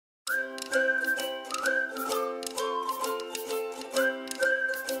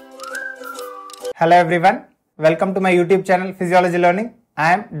Hello everyone, welcome to my YouTube channel Physiology Learning.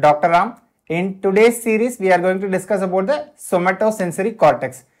 I am Dr. Ram. In today's series, we are going to discuss about the somatosensory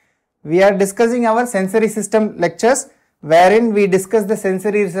cortex. We are discussing our sensory system lectures wherein we discuss the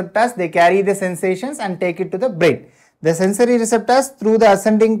sensory receptors, they carry the sensations and take it to the brain. The sensory receptors through the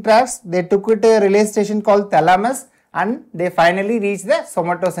ascending tracts, they took it to a relay station called thalamus and they finally reach the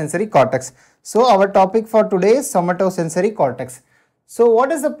somatosensory cortex. So our topic for today is somatosensory cortex. So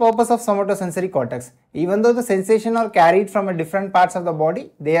what is the purpose of somatosensory cortex? Even though the sensation are carried from a different parts of the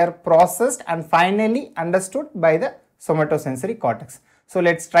body, they are processed and finally understood by the somatosensory cortex. So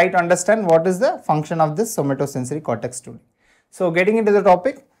let's try to understand what is the function of this somatosensory cortex today. So getting into the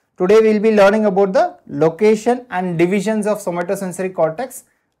topic, today we will be learning about the location and divisions of somatosensory cortex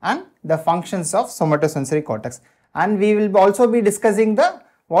and the functions of somatosensory cortex. And we will also be discussing the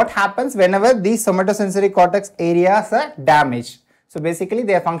what happens whenever these somatosensory cortex areas are damaged. So basically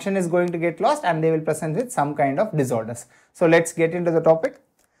their function is going to get lost and they will present with some kind of disorders. So let's get into the topic.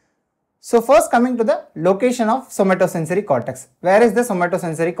 So first coming to the location of somatosensory cortex. Where is the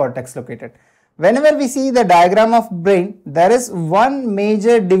somatosensory cortex located? Whenever we see the diagram of brain, there is one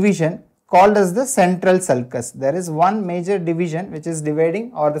major division called as the central sulcus. There is one major division which is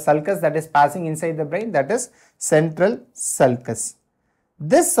dividing, or the sulcus that is passing inside the brain, that is central sulcus.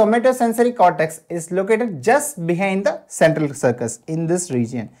 This somatosensory cortex is located just behind the central sulcus in this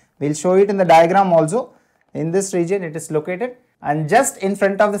region. We will show it in the diagram also. In this region it is located, and just in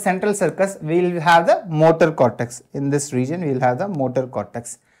front of the central sulcus we will have the motor cortex. In this region we will have the motor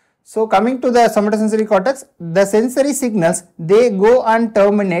cortex. So coming to the somatosensory cortex, the sensory signals, they go and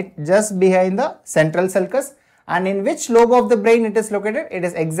terminate just behind the central sulcus. And in which lobe of the brain it is located? It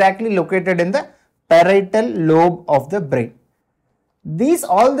is exactly located in the parietal lobe of the brain.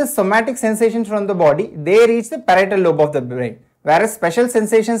 All the somatic sensations from the body, they reach the parietal lobe of the brain, whereas special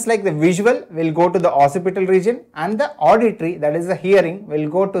sensations like the visual will go to the occipital region and the auditory, that is the hearing, will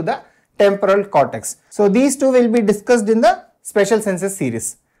go to the temporal cortex. So these two will be discussed in the special senses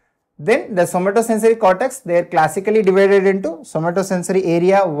series. Then the somatosensory cortex, they are classically divided into somatosensory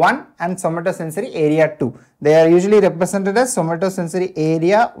area 1 and somatosensory area 2. They are usually represented as somatosensory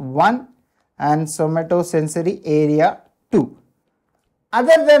area 1 and somatosensory area 2.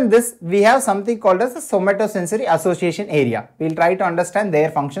 Other than this, we have something called as the somatosensory association area. We will try to understand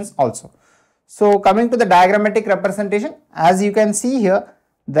their functions also. So coming to the diagrammatic representation, as you can see here,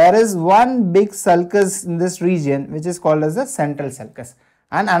 there is one big sulcus in this region which is called as the central sulcus.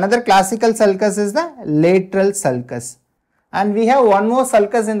 And another classical sulcus is the lateral sulcus. And we have one more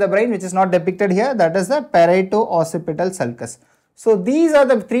sulcus in the brain which is not depicted here, that is the parieto-occipital sulcus. So these are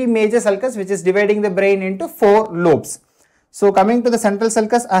the three major sulcus which is dividing the brain into 4 lobes. So coming to the central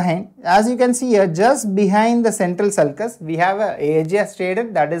sulcus again, as you can see here, just behind the central sulcus, we have a area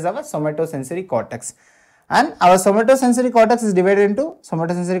stated, that is our somatosensory cortex. And our somatosensory cortex is divided into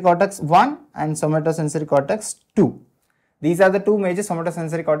somatosensory cortex 1 and somatosensory cortex 2. These are the two major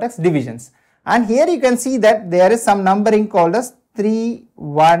somatosensory cortex divisions. And here you can see that there is some numbering called as 3,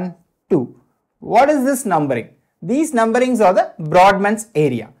 1, 2. What is this numbering? These numberings are the Brodmann's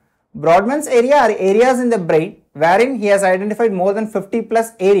area. Brodmann's area are areas in the brain wherein he has identified more than 50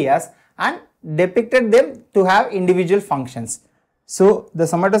 plus areas and depicted them to have individual functions. So the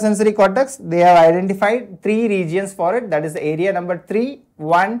somatosensory cortex, they have identified 3 regions for it, that is the area number 3,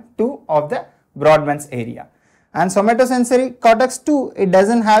 1, 2 of the Brodmann's area. And somatosensory cortex 2, it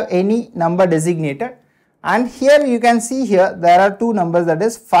doesn't have any number designated, and here you can see here there are 2 numbers, that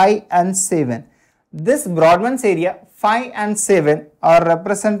is 5 and 7. This Brodmann's area 5 and 7 are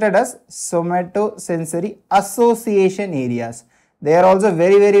represented as somatosensory association areas. They are also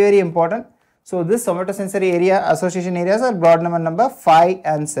very important. So this somatosensory area association areas are Brodmann number 5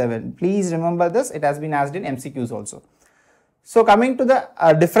 and 7. Please remember this, it has been asked in MCQs also. So coming to the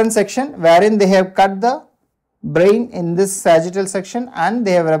different section wherein they have cut the brain in this sagittal section and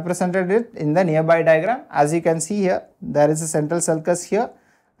they have represented it in the nearby diagram. As you can see here, there is a central sulcus here.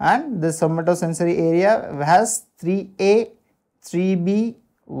 And the somatosensory area has 3A, 3B,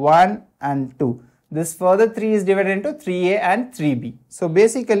 1 and 2. This further 3 is divided into 3A and 3B. So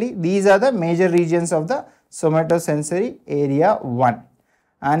basically these are the major regions of the somatosensory area 1.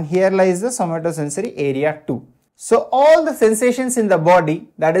 And here lies the somatosensory area 2. So all the sensations in the body,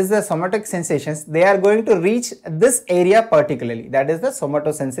 that is the somatic sensations, they are going to reach this area particularly, that is the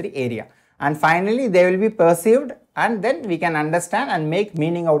somatosensory area. And finally they will be perceived and then we can understand and make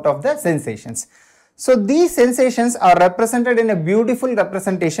meaning out of the sensations. So these sensations are represented in a beautiful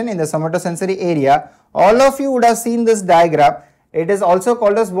representation in the somatosensory area. All of you would have seen this diagram. It is also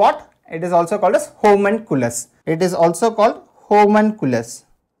called as what? It is also called as homunculus. It is also called homunculus.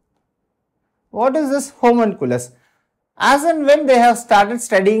 What is this homunculus? As and when they have started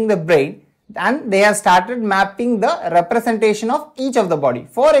studying the brain and they have started mapping the representation of each of the body.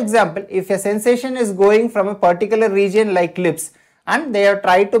 For example, if a sensation is going from a particular region like lips, and they have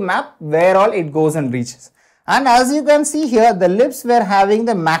tried to map where all it goes and reaches. And as you can see here, the lips were having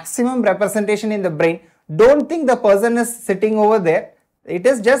the maximum representation in the brain. Don't think the person is sitting over there. It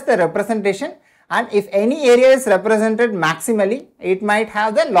is just the representation, and if any area is represented maximally, it might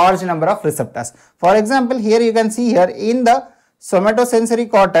have the large number of receptors. For example, here you can see here in the somatosensory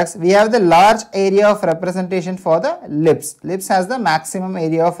cortex, we have the large area of representation for the lips. Lips has the maximum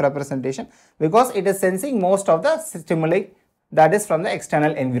area of representation because it is sensing most of the stimuli that is from the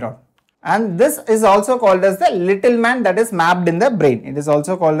external environment. And this is also called as the little man that is mapped in the brain. It is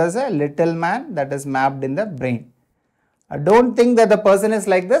also called as a little man that is mapped in the brain. Don't think that the person is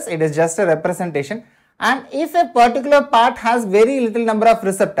like this, it is just a representation. And if a particular part has very little number of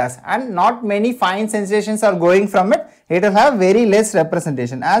receptors and not many fine sensations are going from it, it will have very less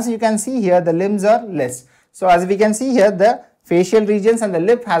representation. As you can see here, the limbs are less. So as we can see here, the facial regions and the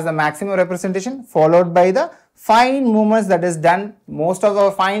lip has the maximum representation, followed by the fine movements that is done. Most of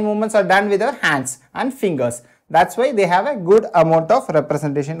our fine movements are done with our hands and fingers. That's why they have a good amount of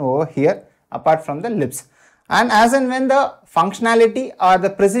representation over here apart from the lips. And as and when the functionality or the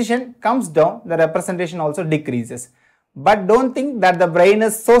precision comes down, the representation also decreases. But don't think that the brain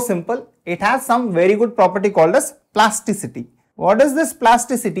is so simple. It has some very good property called as plasticity. What is this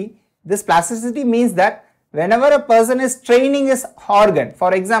plasticity? This plasticity means that whenever a person is training his organ,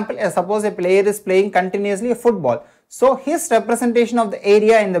 for example, suppose a player is playing continuously a football, so his representation of the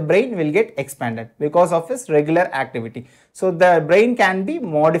area in the brain will get expanded because of his regular activity. So the brain can be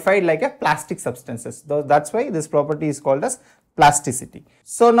modified like a plastic substances. That's why this property is called as plasticity.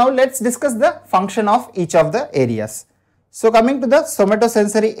 So now let's discuss the function of each of the areas. So coming to the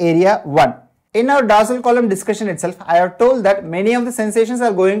somatosensory area 1. In our dorsal column discussion itself, I have told that many of the sensations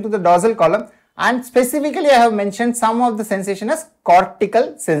are going to the dorsal column, and specifically I have mentioned some of the sensation as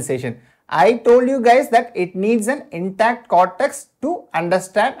cortical sensation. I told you guys that it needs an intact cortex to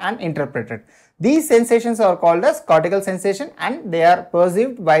understand and interpret it. These sensations are called as cortical sensation and they are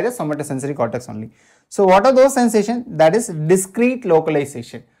perceived by the somatosensory cortex only. So what are those sensations? That is discrete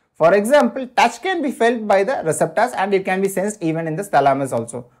localization. For example, touch can be felt by the receptors and it can be sensed even in the thalamus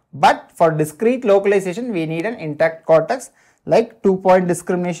also. But for discrete localization, we need an intact cortex like 2-point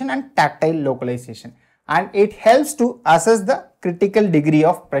discrimination and tactile localization. And it helps to assess the critical degree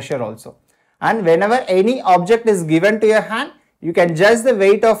of pressure also. And whenever any object is given to your hand, you can judge the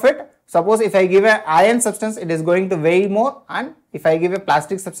weight of it. Suppose if I give an iron substance, it is going to weigh more, and if I give a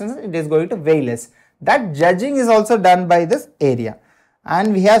plastic substance, it is going to weigh less. That judging is also done by this area.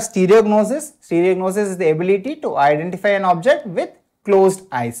 And we have stereognosis. Stereognosis is the ability to identify an object with closed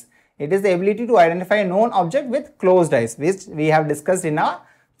eyes. It is the ability to identify a known object with closed eyes, which we have discussed in our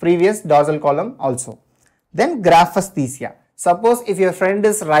previous dorsal column also. Then graphaesthesia. Suppose if your friend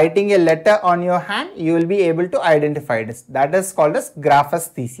is writing a letter on your hand, you will be able to identify this. That is called as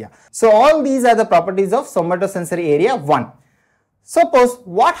graphaesthesia. So all these are the properties of somatosensory area 1. Suppose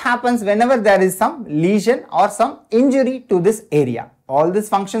what happens whenever there is some lesion or some injury to this area. All these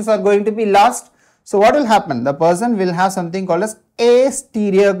functions are going to be lost. So what will happen? The person will have something called as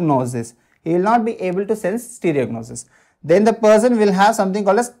stereognosis. He will not be able to sense stereognosis. Then the person will have something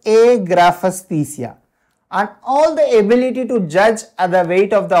called as graphaesthesia. And all the ability to judge the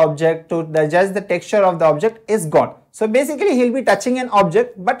weight of the object, to judge the texture of the object is gone. So basically he will be touching an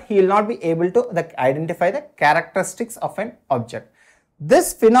object, but he will not be able to identify the characteristics of an object.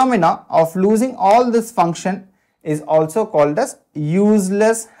 This phenomena of losing all this function is also called as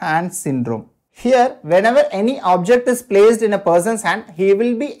useless hand syndrome. Here, whenever any object is placed in a person's hand, he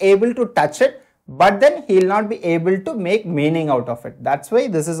will be able to touch it, but then he will not be able to make meaning out of it. That's why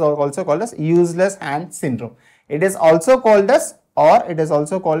this is also called as useless hand syndrome. It is also called as,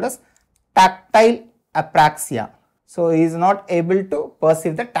 tactile apraxia. So he is not able to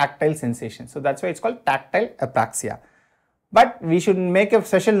perceive the tactile sensation. So that's why it's called tactile apraxia. But we should make a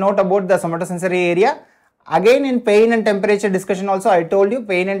special note about the somatosensory area. Again, in pain and temperature discussion also, I told you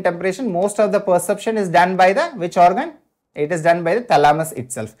pain and temperature, most of the perception is done by the which organ? It is done by the thalamus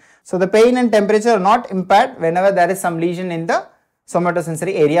itself. So the pain and temperature are not impaired whenever there is some lesion in the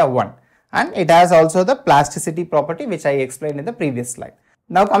somatosensory area 1. And it has also the plasticity property which I explained in the previous slide.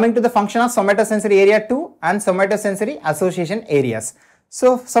 Now coming to the function of somatosensory area 2 and somatosensory association areas.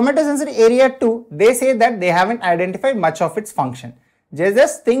 So somatosensory area 2, they say that they haven't identified much of its function. They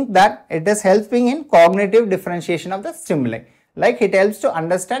just think that it is helping in cognitive differentiation of the stimuli. Like it helps to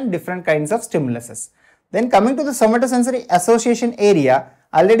understand different kinds of stimuluses. Then coming to the somatosensory association area,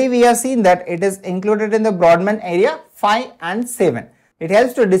 Already we have seen that it is included in the Brodmann area 5 and 7. It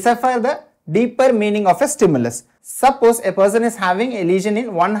helps to decipher the deeper meaning of a stimulus. Suppose a person is having a lesion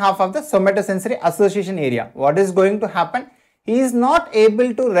in one half of the somatosensory association area. What is going to happen? He is not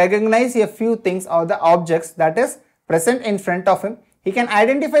able to recognize a few things or the objects that is present in front of him. He can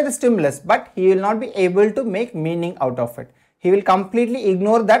identify the stimulus, but he will not be able to make meaning out of it. He will completely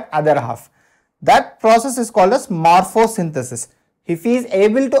ignore that other half. That process is called as morphosynthesis. If he is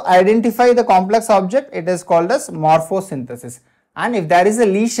able to identify the complex object, it is called as morphosynthesis. And if there is a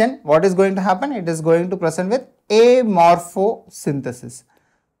lesion, what is going to happen? It is going to present with amorphosynthesis.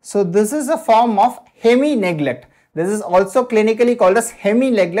 So this is a form of hemineglect. This is also clinically called as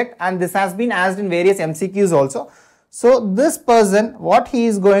hemineglect, and this has been asked in various MCQs also. So this person, what he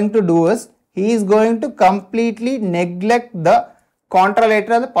is going to do is, he is going to completely neglect the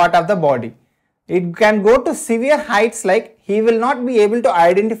contralateral part of the body. It can go to severe heights, like he will not be able to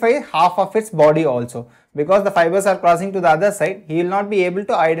identify half of its body also, because the fibers are crossing to the other side. He will not be able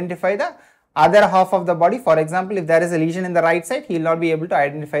to identify the other half of the body. For example, if there is a lesion in the right side, he will not be able to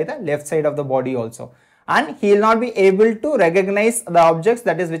identify the left side of the body also, and he will not be able to recognize the objects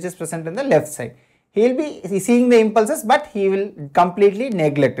which is present in the left side. He will be seeing the impulses, but he will completely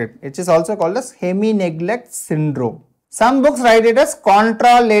neglect it. It is also called as hemineglect syndrome. Some books write it as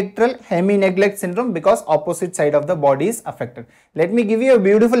contralateral hemineglect syndrome because opposite side of the body is affected. Let me give you a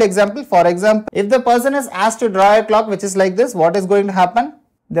beautiful example. For example, if the person is asked to draw a clock which is like this, what is going to happen?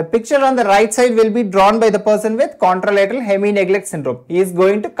 The picture on the right side will be drawn by the person with contralateral hemineglect syndrome. He is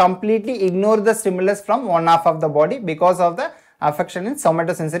going to completely ignore the stimulus from one half of the body because of the affection in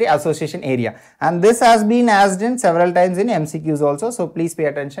somatosensory association area, and this has been asked in several times in MCQs also, so please pay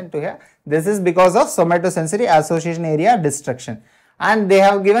attention to here. This is because of somatosensory association area destruction, and they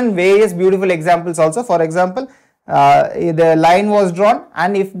have given various beautiful examples also. For example, the line was drawn,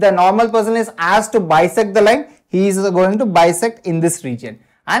 and if the normal person is asked to bisect the line, he is going to bisect in this region,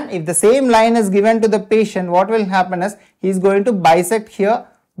 and if the same line is given to the patient, what will happen is he is going to bisect here,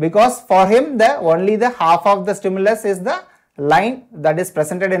 because for him only the half of the stimulus is the line that is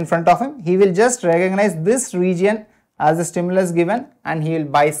presented in front of him. He will just recognize this region as the stimulus given, and he will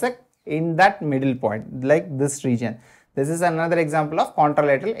bisect in that middle point, like this region. This is another example of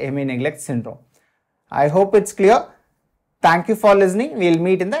contralateral hemineglect syndrome. I hope it's clear. Thank you for listening. We will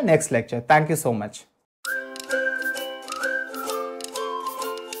meet in the next lecture. Thank you so much.